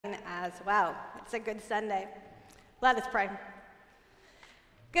as well. It's a good Sunday. Let us pray.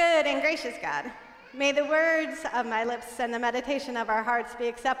 Good and gracious God, may the words of my lips and the meditation of our hearts be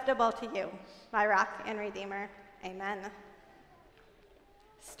acceptable to you, my rock and redeemer. Amen.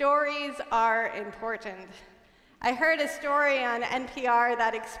 Stories are important. I heard a story on NPR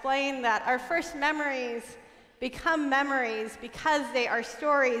that explained that our first memories become memories because they are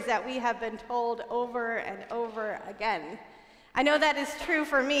stories that we have been told over and over again. I know that is true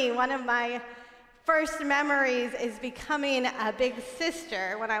for me. One of my first memories is becoming a big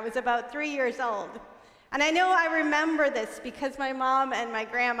sister when I was about 3 years old. And I know I remember this because my mom and my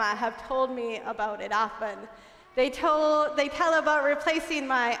grandma have told me about it often. They tell about replacing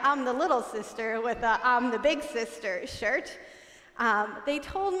my I'm the little sister with a I'm the big sister shirt. They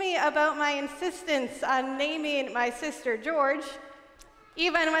told me about my insistence on naming my sister George.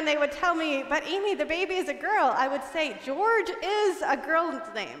 Even when they would tell me, but Amy, the baby is a girl, I would say, George is a girl's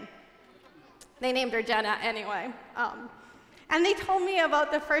name. They named her Jenna anyway. And they told me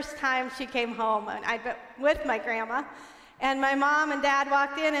about the first time she came home, and I'd been with my grandma. And my mom and dad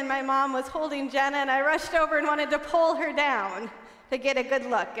walked in, and my mom was holding Jenna, and I rushed over and wanted to pull her down to get a good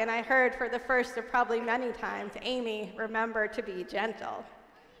look. And I heard for the first of probably many times, Amy, remember to be gentle.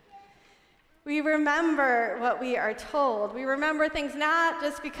 We remember what we are told. We remember things not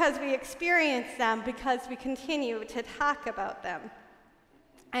just because we experience them, because we continue to talk about them.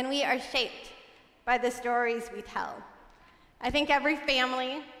 And we are shaped by the stories we tell. I think every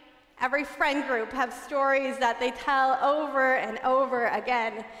family, every friend group have stories that they tell over and over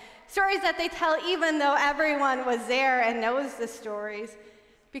again. Stories that they tell even though everyone was there and knows the stories,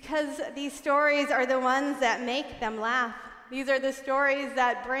 because these stories are the ones that make them laugh. These are the stories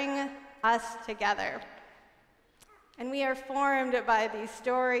that bring us together. And we are formed by these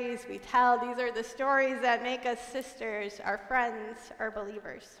stories we tell. These are the stories that make us sisters, our friends, our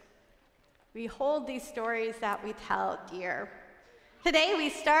believers. We hold these stories that we tell dear. Today we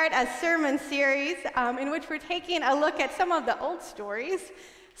start a sermon series in which we're taking a look at some of the old stories,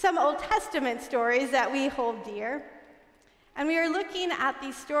 some Old Testament stories that we hold dear. And we are looking at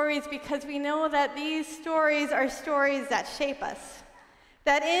these stories because we know that these stories are stories that shape us.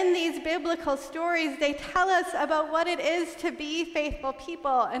 That in these biblical stories, they tell us about what it is to be faithful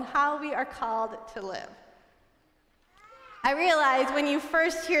people and how we are called to live. I realize when you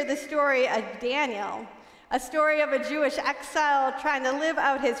first hear the story of Daniel, a story of a Jewish exile trying to live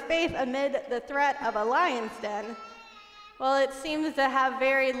out his faith amid the threat of a lion's den, well, it seems to have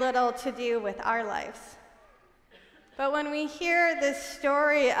very little to do with our lives. But when we hear this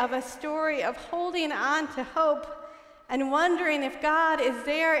story of holding on to hope and wondering if God is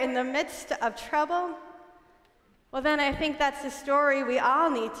there in the midst of trouble, well, then I think that's the story we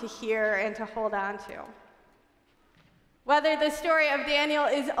all need to hear and to hold on to. Whether the story of Daniel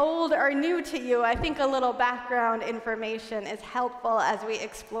is old or new to you, I think a little background information is helpful as we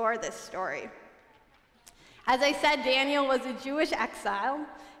explore this story. As I said, Daniel was a Jewish exile.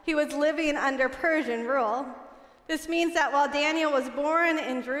 He was living under Persian rule. This means that while Daniel was born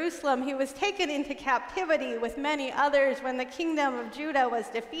in Jerusalem, he was taken into captivity with many others when the kingdom of Judah was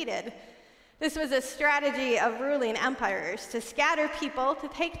defeated. This was a strategy of ruling empires to scatter people, to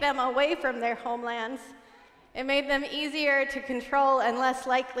take them away from their homelands. It made them easier to control and less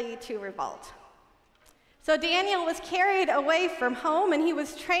likely to revolt. So Daniel was carried away from home, and he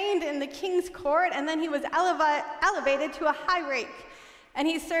was trained in the king's court, and then he was elevated to a high rank. And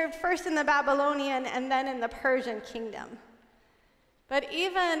he served first in the Babylonian and then in the Persian kingdom. But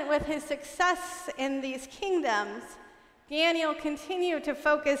even with his success in these kingdoms, Daniel continued to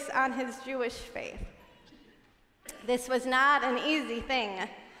focus on his Jewish faith. This was not an easy thing.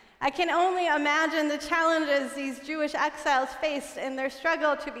 I can only imagine the challenges these Jewish exiles faced in their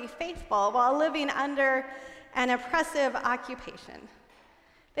struggle to be faithful while living under an oppressive occupation.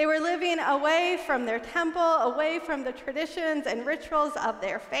 They were living away from their temple, away from the traditions and rituals of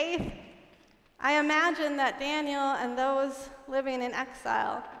their faith. I imagine that Daniel and those living in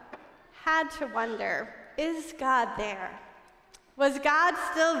exile had to wonder, is God there? Was God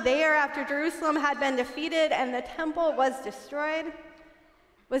still there after Jerusalem had been defeated and the temple was destroyed?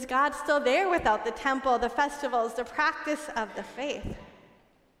 Was God still there without the temple, the festivals, the practice of the faith?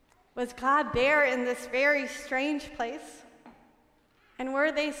 Was God there in this very strange place? And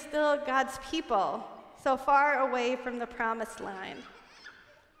were they still God's people, so far away from the promised land?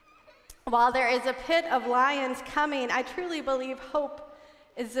 While there is a pit of lions coming, I truly believe hope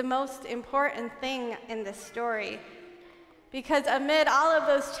is the most important thing in this story. Because amid all of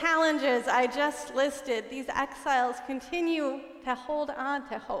those challenges I just listed, these exiles continue to hold on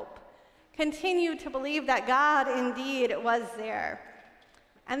to hope, continue to believe that God indeed was there.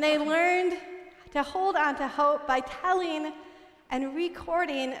 And they learned to hold on to hope by telling and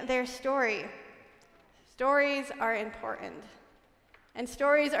recording their story. Stories are important. And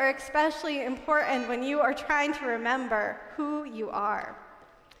stories are especially important when you are trying to remember who you are.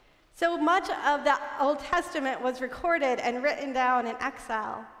 So much of the Old Testament was recorded and written down in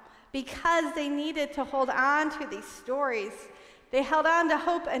exile because they needed to hold on to these stories. They held on to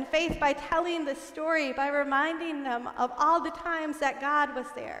hope and faith by telling the story, by reminding them of all the times that God was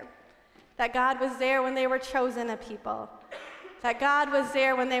there. That God was there when they were chosen a people. That God was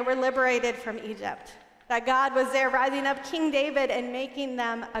there when they were liberated from Egypt. That God was there rising up King David and making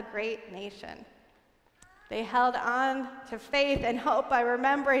them a great nation. They held on to faith and hope by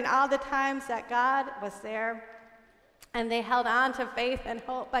remembering all the times that God was there. And they held on to faith and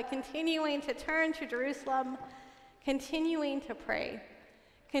hope by continuing to turn to Jerusalem, continuing to pray,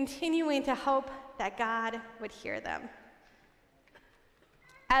 continuing to hope that God would hear them.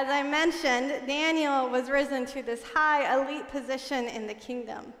 As I mentioned, Daniel was risen to this high elite position in the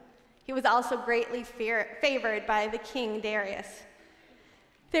kingdom. He was also greatly favored by the king Darius.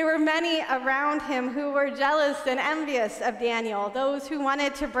 There were many around him who were jealous and envious of Daniel, those who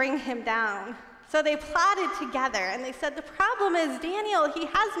wanted to bring him down. So they plotted together, and they said, the problem is Daniel, he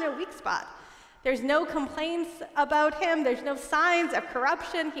has no weak spot. There's no complaints about him. There's no signs of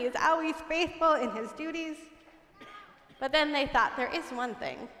corruption. He is always faithful in his duties. But then they thought, there is one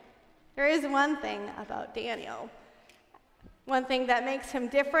thing. There is one thing about Daniel. One thing that makes him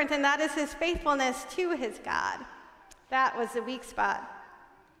different, and that is his faithfulness to his God. That was the weak spot.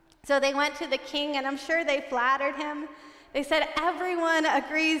 So they went to the king, and I'm sure they flattered him. They said, everyone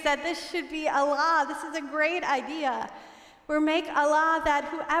agrees that this should be a law. This is a great idea. We'll make a law that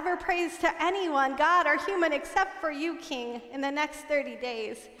whoever prays to anyone, God or human, except for you, king, in the next 30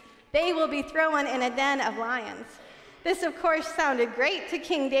 days, they will be thrown in a den of lions. This, of course, sounded great to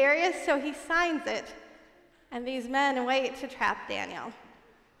King Darius, so he signs it. And these men wait to trap Daniel.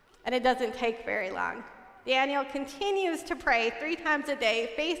 And it doesn't take very long. Daniel continues to pray 3 times a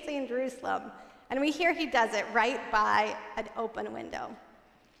day, facing Jerusalem. And we hear he does it right by an open window.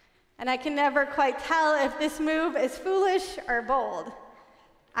 And I can never quite tell if this move is foolish or bold.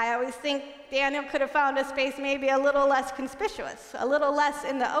 I always think Daniel could have found a space maybe a little less conspicuous, a little less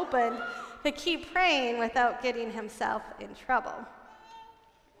in the open, to keep praying without getting himself in trouble.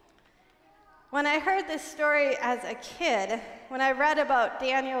 When I heard this story as a kid, when I read about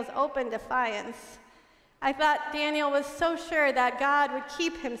Daniel's open defiance, I thought Daniel was so sure that God would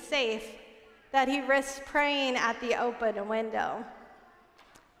keep him safe that he risked praying at the open window.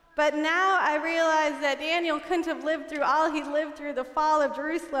 But now I realize that Daniel couldn't have lived through all he lived through the fall of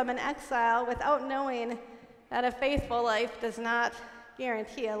Jerusalem and exile without knowing that a faithful life does not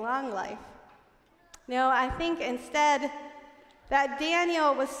guarantee a long life. No, I think instead that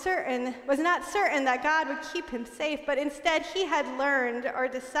Daniel was not certain that God would keep him safe, but instead he had learned or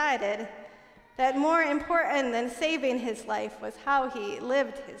decided that more important than saving his life was how he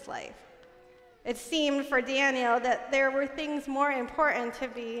lived his life. It seemed for Daniel that there were things more important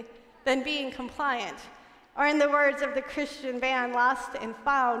than being compliant. Or in the words of the Christian band Lost and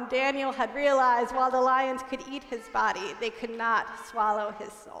Found, Daniel had realized while the lions could eat his body, they could not swallow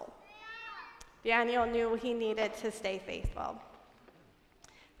his soul. Daniel knew he needed to stay faithful.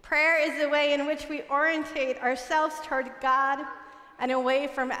 Prayer is the way in which we orientate ourselves toward God and away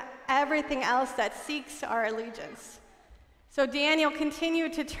from everything else that seeks our allegiance. So Daniel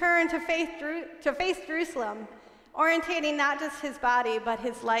continued to turn to face Jerusalem, orientating not just his body, but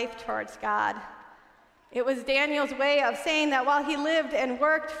his life towards God. It was Daniel's way of saying that while he lived and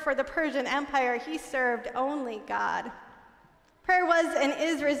worked for the Persian Empire, he served only God. Prayer was and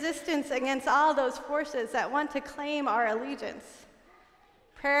is resistance against all those forces that want to claim our allegiance.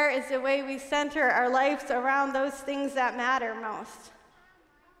 Prayer is the way we center our lives around those things that matter most.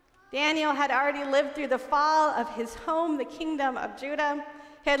 Daniel had already lived through the fall of his home, the kingdom of Judah.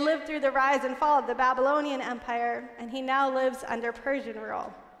 He had lived through the rise and fall of the Babylonian Empire, and he now lives under Persian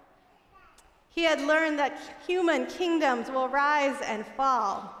rule. He had learned that human kingdoms will rise and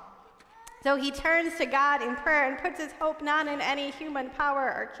fall. So he turns to God in prayer and puts his hope not in any human power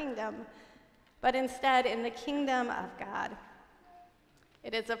or kingdom, but instead in the kingdom of God.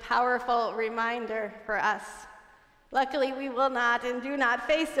 It is a powerful reminder for us. Luckily, we will not and do not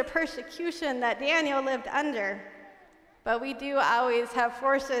face the persecution that Daniel lived under, but we do always have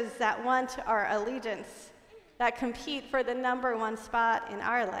forces that want our allegiance, that compete for the number one spot in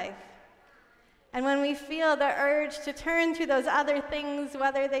our life. And when we feel the urge to turn to those other things,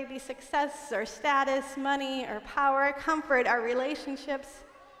 whether they be success or status, money or power, comfort, our relationships,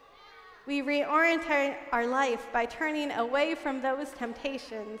 we reorient our life by turning away from those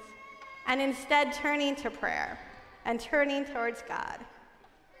temptations and instead turning to prayer and turning towards God.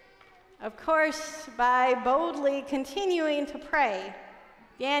 Of course, by boldly continuing to pray,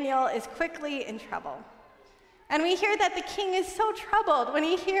 Daniel is quickly in trouble. And we hear that the king is so troubled when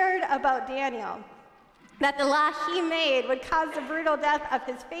he heard about Daniel, that the law he made would cause the brutal death of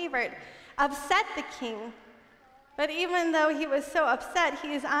his favorite, upset the king. But even though he was so upset,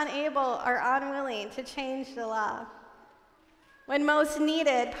 he is unable or unwilling to change the law. When most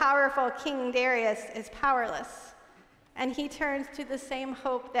needed, powerful King Darius is powerless, and he turns to the same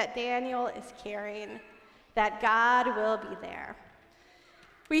hope that Daniel is carrying, that God will be there.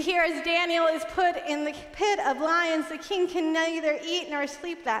 We hear as Daniel is put in the pit of lions, the king can neither eat nor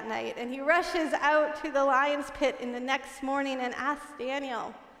sleep that night, and he rushes out to the lion's pit in the next morning and asks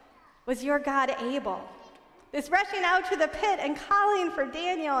Daniel, "Was your God able?" This rushing out to the pit and calling for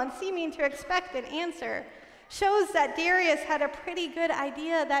Daniel and seeming to expect an answer shows that Darius had a pretty good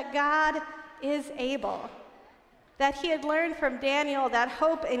idea that God is able, that he had learned from Daniel that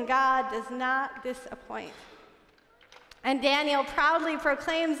hope in God does not disappoint. And Daniel proudly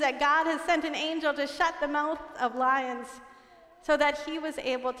proclaims that God has sent an angel to shut the mouth of lions so that he was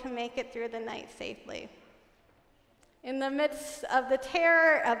able to make it through the night safely. In the midst of the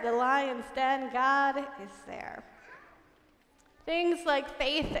terror of the lion's den, God is there. Things like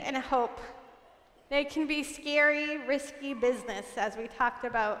faith and hope, they can be scary, risky business, as we talked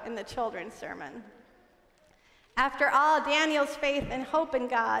about in the children's sermon. After all, Daniel's faith and hope in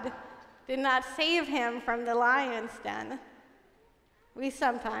God did not save him from the lion's den. We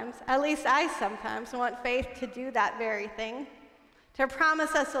sometimes, at least I sometimes, want faith to do that very thing, to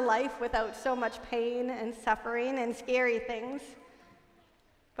promise us a life without so much pain and suffering and scary things.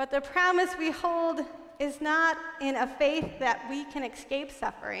 But the promise we hold is not in a faith that we can escape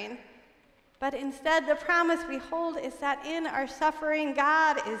suffering, but instead the promise we hold is that in our suffering,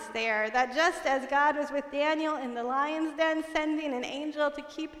 God is there, that just as God was with Daniel in the lion's den, sending an angel to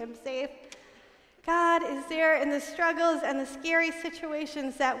keep him safe, God is there in the struggles and the scary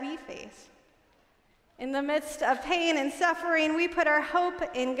situations that we face. In the midst of pain and suffering, we put our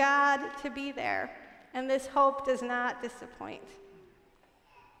hope in God to be there, and this hope does not disappoint.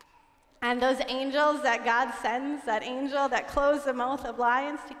 And those angels that God sends, that angel that closed the mouth of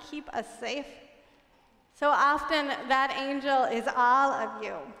lions to keep us safe, so often that angel is all of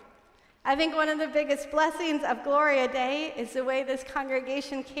you. I think one of the biggest blessings of Gloria Day is the way this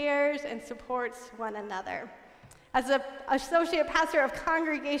congregation cares and supports one another. As an associate pastor of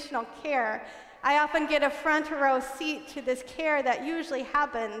congregational care, I often get a front row seat to this care that usually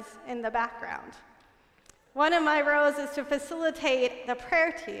happens in the background. One of my roles is to facilitate the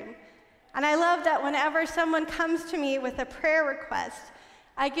prayer team. And I love that whenever someone comes to me with a prayer request,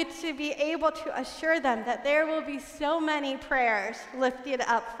 I get to be able to assure them that there will be so many prayers lifted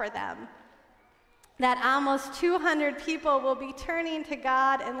up for them, that almost 200 people will be turning to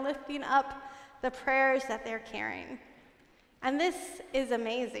God and lifting up the prayers that they're carrying. And this is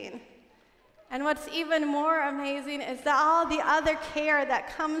amazing. And what's even more amazing is that all the other care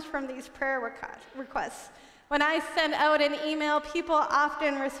that comes from these prayer requests. When I send out an email, people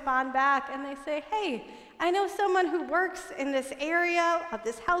often respond back and they say, "Hey, I know someone who works in this area of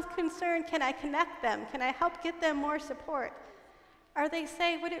this health concern. Can I connect them? Can I help get them more support?" Or they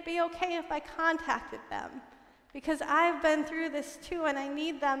say, "Would it be okay if I contacted them? Because I've been through this too, and I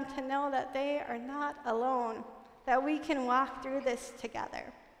need them to know that they are not alone, that we can walk through this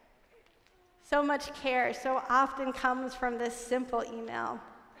together." So much care so often comes from this simple email.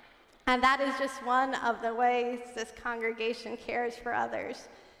 And that is just one of the ways this congregation cares for others.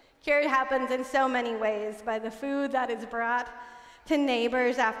 Care happens in so many ways, by the food that is brought to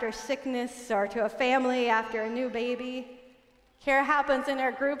neighbors after sickness or to a family after a new baby. Care happens in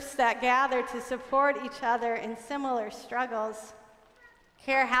our groups that gather to support each other in similar struggles.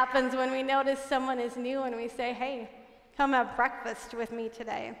 Care happens when we notice someone is new and we say, "Hey, come have breakfast with me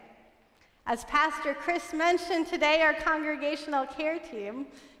today." As Pastor Chris mentioned today, our congregational care team,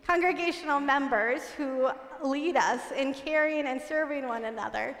 congregational members who lead us in caring and serving one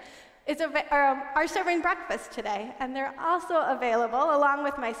another, are serving breakfast today. And they're also available, along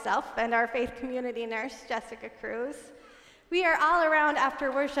with myself and our faith community nurse, Jessica Cruz. We are all around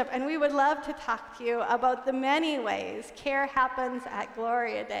after worship, and we would love to talk to you about the many ways care happens at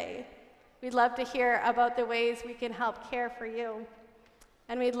Gloria Day. We'd love to hear about the ways we can help care for you.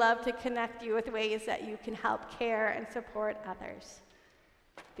 And we'd love to connect you with ways that you can help care and support others.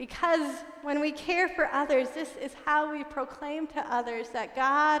 Because when we care for others, this is how we proclaim to others that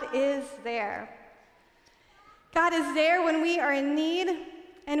God is there. God is there when we are in need,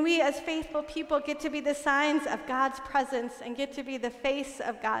 And we as faithful people get to be the signs of God's presence and get to be the face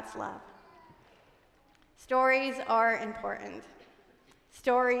of God's love. Stories are important.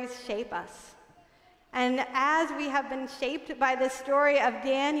 Stories shape us. And as we have been shaped by the story of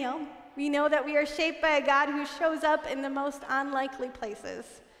Daniel, we know that we are shaped by a God who shows up in the most unlikely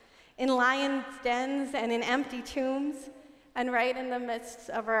places, in lions' dens and in empty tombs, and right in the midst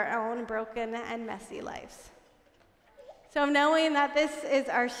of our own broken and messy lives. So knowing that this is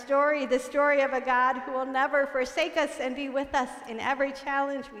our story, the story of a God who will never forsake us and be with us in every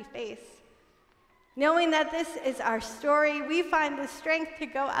challenge we face, knowing that this is our story, we find the strength to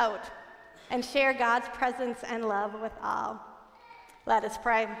go out and share God's presence and love with all. Let us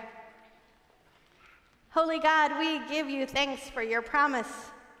pray. Holy God, we give you thanks for your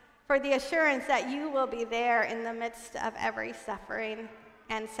promise, for the assurance that you will be there in the midst of every suffering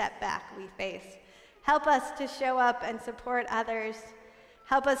and setback we face. Help us to show up and support others.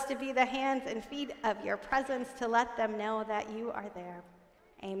 Help us to be the hands and feet of your presence to let them know that you are there.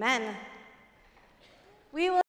 Amen. We will